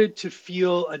started to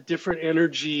feel a different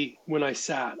energy when I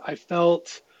sat. I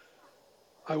felt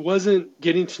I wasn't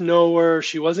getting to know her.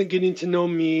 She wasn't getting to know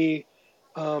me.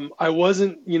 I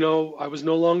wasn't, I was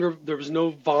no longer, there was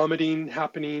no vomiting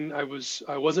happening. I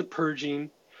wasn't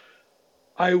purging.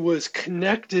 I was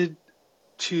connected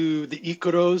to the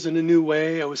Ikaros in a new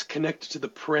way. I was connected to the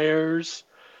prayers.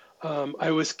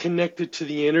 I was connected to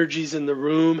the energies in the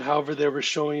room, however they were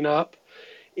showing up.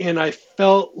 And I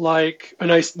felt like,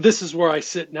 this is where I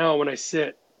sit now when I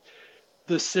sit.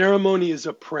 The ceremony is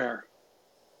a prayer.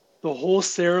 The whole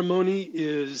ceremony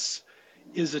is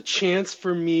a chance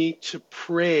for me to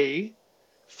pray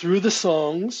through the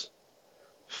songs,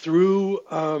 through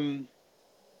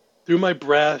my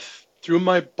breath, through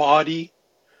my body.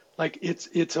 Like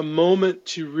it's a moment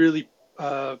to really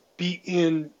be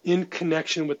in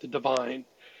connection with the divine.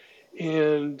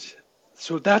 And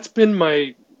so that's been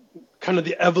my kind of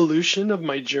the evolution of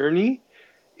my journey.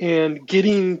 And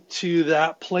getting to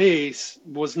that place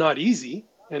was not easy,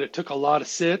 and it took a lot of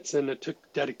sits and it took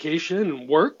dedication and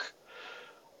work.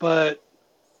 But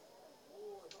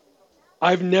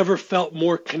I've never felt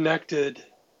more connected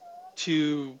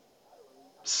to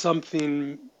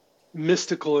something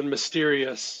mystical and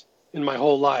mysterious in my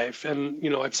whole life. And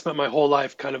I've spent my whole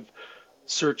life kind of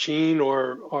searching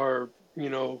or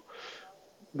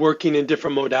working in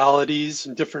different modalities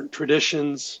and different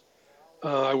traditions.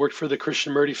 I worked for the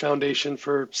Krishnamurti Foundation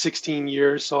for 16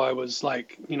 years, so I was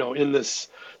like, in this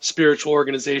spiritual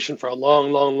organization for a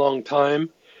long, long, long time.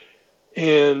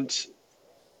 And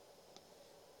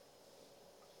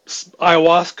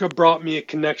ayahuasca brought me a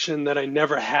connection that I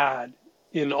never had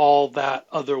in all that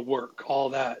other work, all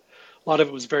that. A lot of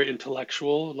it was very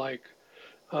intellectual, like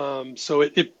so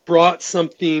it brought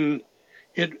something.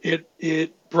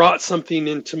 It brought something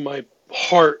into my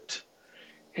heart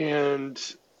and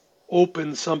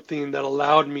opened something that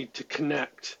allowed me to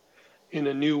connect in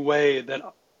a new way that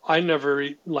never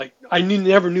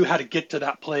knew how to get to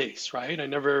that place, right? I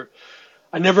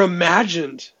never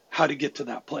imagined how to get to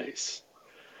that place.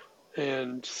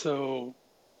 And so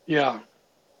yeah,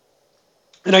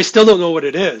 and I still don't know what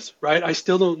it is, right? I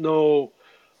still don't know,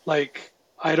 like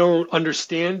I don't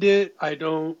understand it.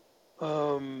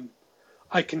 Um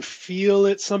I can feel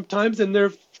it sometimes, and there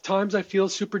are times I feel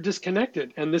super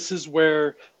disconnected. And this is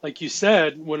where, like you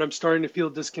said, when I'm starting to feel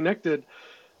disconnected,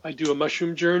 I do a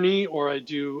mushroom journey or I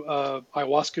do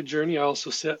ayahuasca journey. I also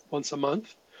sit once a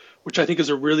month, which I think is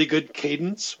a really good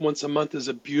cadence. Once a month is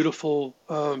a beautiful,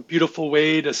 beautiful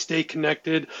way to stay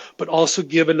connected, but also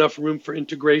give enough room for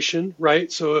integration,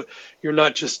 right? So you're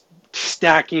not just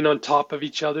stacking on top of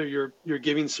each other. You're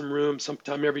giving some room,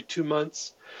 sometime every 2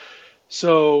 months.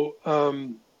 So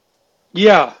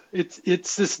yeah,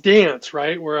 it's this dance,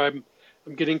 right? Where I'm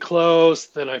getting close,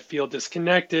 then I feel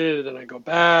disconnected, then I go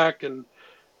back, and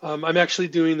I'm actually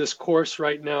doing this course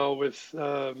right now with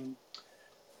the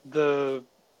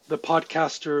the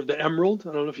podcaster, the Emerald.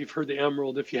 I don't know if you've heard the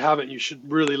Emerald. If you haven't, you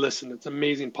should really listen. It's an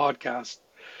amazing podcast.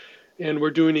 And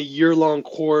we're doing a year-long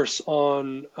course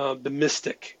on the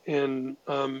mystic and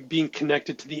being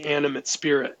connected to the animate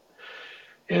spirit.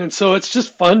 And so it's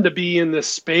just fun to be in this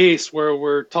space where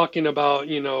we're talking about,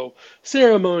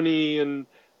 ceremony and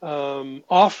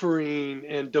offering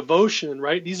and devotion,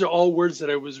 right? These are all words that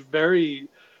I was very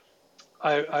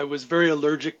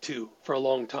allergic to for a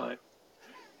long time.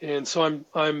 And so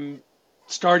I'm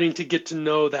starting to get to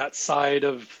know that side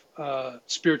of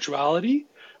spirituality,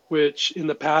 which in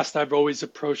the past I've always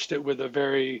approached it with a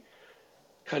very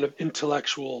kind of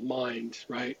intellectual mind,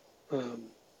 right? Um,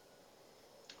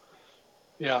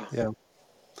 yeah. Yeah.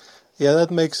 Yeah,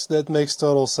 that makes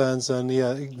total sense. And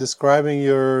yeah, describing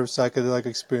your psychedelic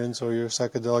experience or your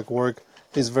psychedelic work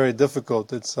is very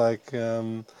difficult. It's like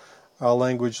our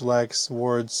language lacks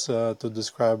words to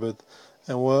describe it,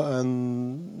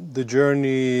 and the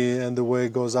journey and the way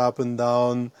it goes up and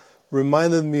down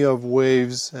reminded me of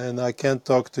waves. And I can't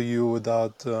talk to you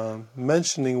without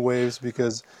mentioning waves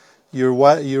because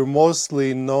you're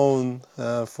mostly known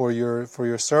for your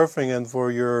surfing and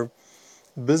for your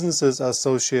businesses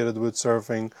associated with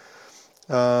surfing.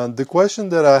 The question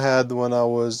that I had when I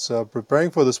was preparing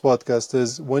for this podcast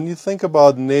is when you think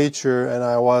about nature and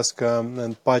ayahuasca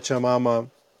and Pachamama,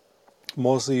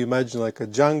 mostly you imagine like a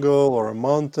jungle or a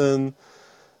mountain,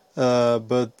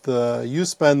 but you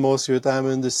spend most of your time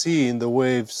in the sea, in the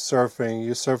waves, surfing.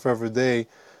 You surf every day.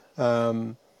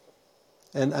 Um,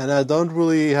 and I don't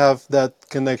really have that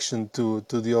connection to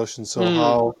the ocean. So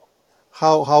Hmm.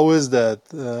 how is that,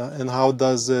 and how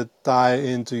does it tie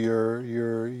into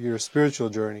your spiritual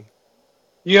journey?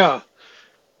 Yeah.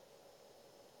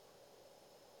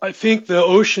 I think the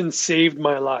ocean saved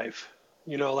my life.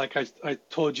 Like I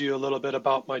told you a little bit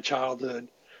about my childhood.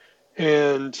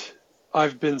 And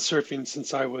I've been surfing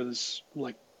since I was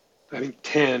like, I think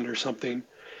 10 or something.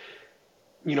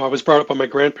 I was brought up by my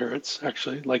grandparents,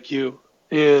 actually, like you.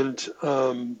 And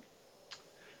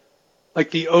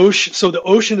like the ocean, so the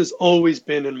ocean has always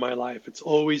been in my life. It's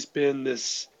always been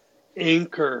this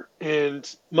anchor. And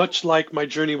much like my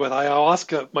journey with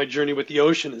ayahuasca, my journey with the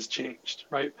ocean has changed,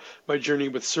 right? My journey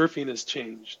with surfing has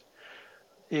changed.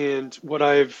 And what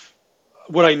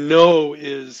I know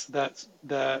is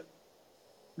that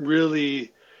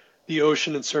really the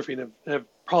ocean and surfing have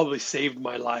probably saved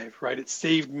my life, right? It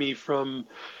saved me from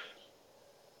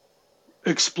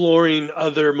exploring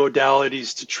other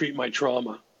modalities to treat my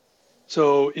trauma.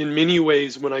 So in many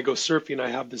ways, when I go surfing, I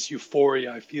have this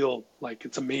euphoria. I feel like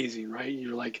it's amazing, right?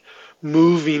 You're like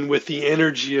moving with the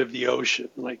energy of the ocean.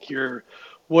 Like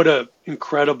what a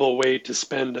incredible way to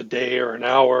spend a day or an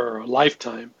hour or a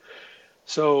lifetime.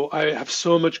 So I have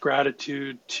so much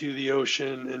gratitude to the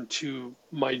ocean and to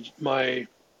my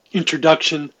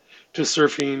introduction to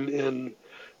surfing and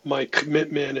my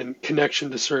commitment and connection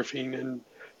to surfing. And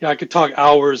yeah, I could talk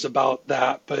hours about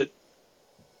that, but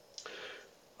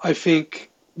I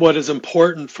think what is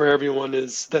important for everyone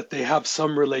is that they have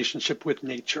some relationship with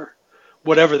nature,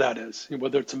 whatever that is,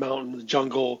 whether it's a mountain, the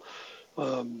jungle,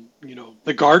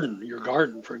 the garden, your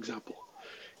garden, for example.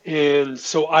 And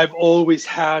so I've always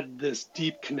had this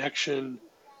deep connection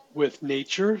with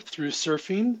nature through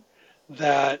surfing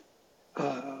that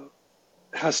uh,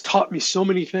 has taught me so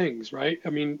many things, right? I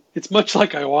mean, it's much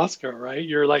like ayahuasca, right?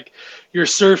 You're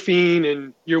surfing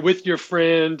and you're with your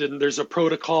friend, and there's a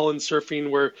protocol in surfing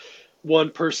where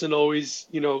one person always,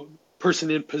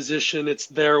 person in position, it's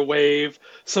their wave.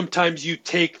 Sometimes you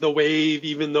take the wave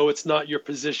even though it's not your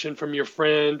position from your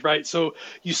friend, right? So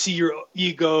you see your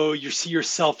ego, you see your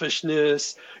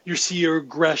selfishness, you see your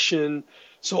aggression.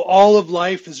 So all of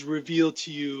life is revealed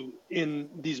to you in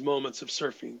these moments of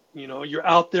surfing. You're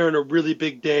out there on a really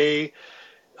big day.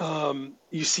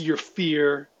 You see your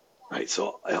fear, right?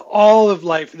 So all of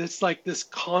life, it's like this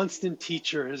constant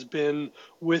teacher has been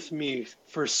with me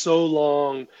for so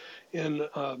long, and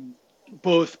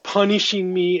both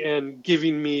punishing me and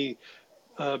giving me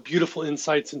beautiful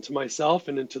insights into myself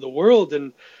and into the world,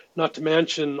 and not to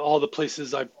mention all the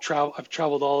places I've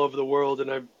traveled all over the world,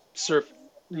 and I've surfed,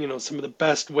 some of the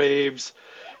best waves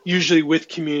usually with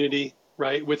community,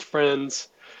 right, with friends,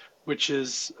 which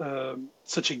is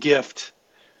such a gift.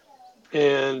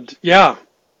 And yeah,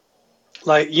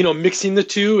 like mixing the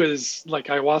two is like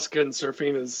ayahuasca and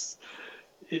surfing is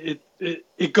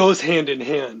it goes hand in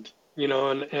hand,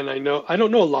 and I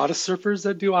don't know a lot of surfers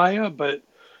that do Aya, but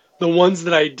the ones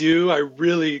that I do, I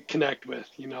really connect with,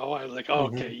 I like, oh,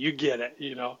 okay, Hmm. you get it,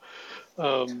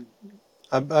 um,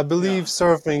 I yeah, believe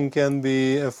surfing can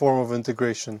be a form of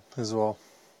integration as well.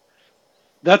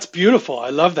 that's beautiful. I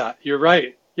love that. You're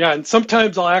right. Yeah, and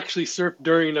sometimes I'll actually surf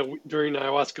during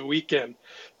ayahuasca weekend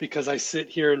because I sit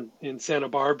here in Santa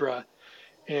Barbara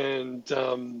and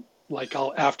like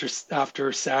I'll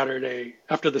after Saturday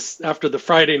after the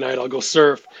Friday night I'll go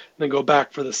surf and then go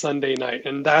back for the Sunday night,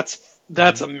 and that's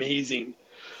Hmm. amazing.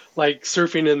 Like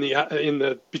surfing in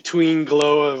the between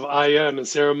glow of Aya and the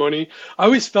ceremony. I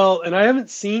always felt, and I haven't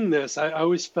seen this, I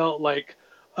always felt like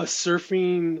a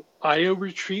surfing Aya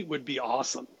retreat would be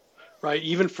awesome. Right?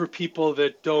 Even for people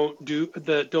that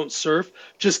don't surf,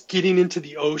 just getting into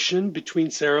the ocean between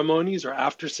ceremonies or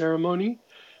after ceremony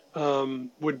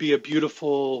would be a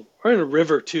beautiful, or in a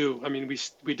river too. I mean,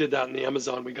 we did that in the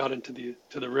Amazon. We got into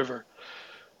the river,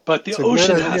 but the It's a great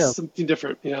ocean has idea. something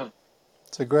different. Yeah,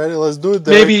 It's a great. Let's do it,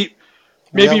 Derek. maybe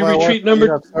We have maybe ayahuasca.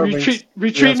 You have servings. You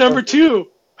retreat have number surfing. two.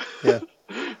 Yeah.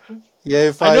 Yeah.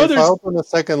 If I I know if I there's open a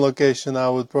second location, I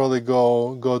would probably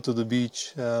go to the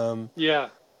beach. yeah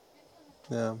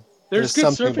Yeah. there's There's good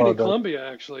something surfing in about that. Colombia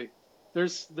actually.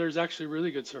 There's actually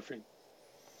really good surfing.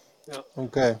 Yeah,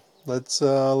 Okay. Let's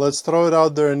throw it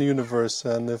out there in the universe,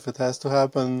 and if it has to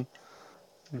happen,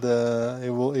 it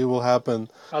will happen.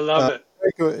 I love it.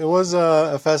 It was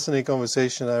a fascinating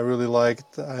conversation. I really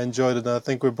liked. I enjoyed it. And I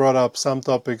think we brought up some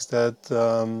topics that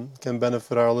can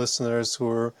benefit our listeners who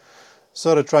are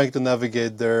sort of trying to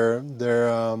navigate their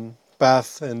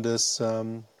path in this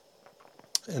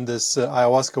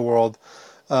ayahuasca world.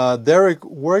 Derek,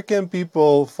 where can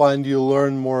people find you,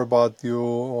 learn more about you,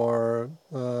 or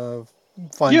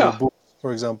find your Yeah, books,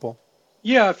 for example?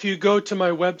 yeah. If you go to my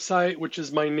website, which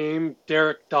is my name,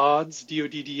 Derek Dodds,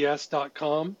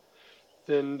 DODDS.com,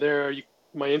 then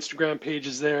my Instagram page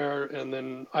is there, and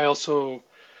then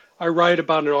I write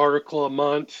about an article a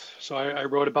month. So I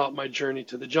wrote about my journey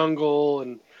to the jungle,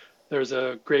 and there's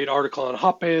a great article on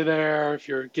Hape there if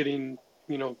you're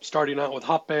starting out with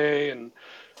Hape, and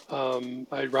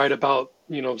I write about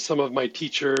some of my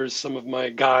teachers, some of my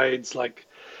guides like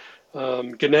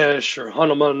Ganesh or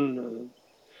Hanuman,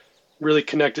 really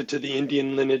connected to the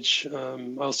Indian lineage.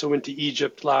 I also went to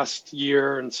Egypt last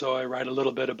year, and so I write a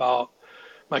little bit about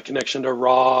my connection to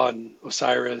Ra and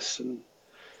Osiris, and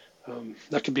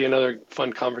that could be another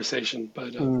fun conversation.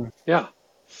 But yeah,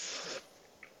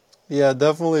 Yeah,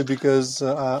 definitely, because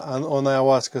on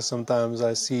ayahuasca sometimes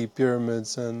I see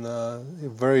pyramids and a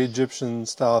very Egyptian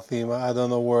style theme. I don't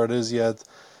know where it is yet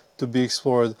to be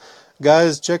explored.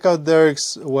 Guys, check out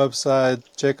Derek's website,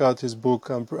 check out his book.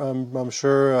 I'm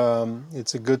sure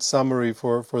it's a good summary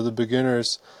for the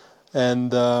beginners.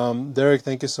 And Derek,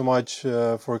 thank you so much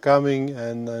for coming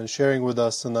and sharing with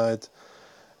us tonight.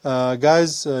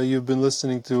 Guys, you've been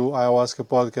listening to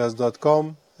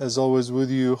ayahuascapodcast.com. As always,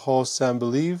 with you, host Sam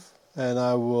Believe, and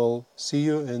I will see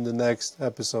you in the next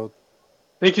episode.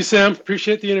 thank you, Sam.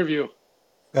 Appreciate the interview.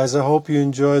 Guys, I hope you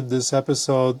enjoyed this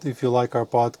episode. If you like our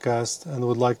podcast and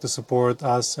would like to support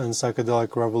us and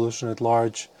Psychedelic Revolution at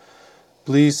large,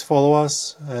 please follow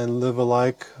us and leave a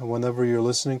like whenever you're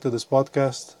listening to this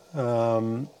podcast.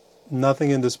 Nothing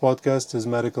in this podcast is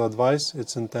medical advice.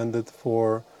 It's intended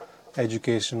for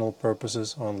educational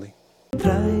purposes only.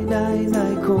 Trae nai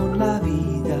nai con la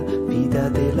vida, vida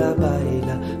de la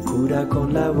baila, cura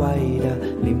con la guaira,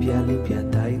 limpia limpia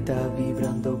taita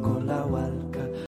vibrando.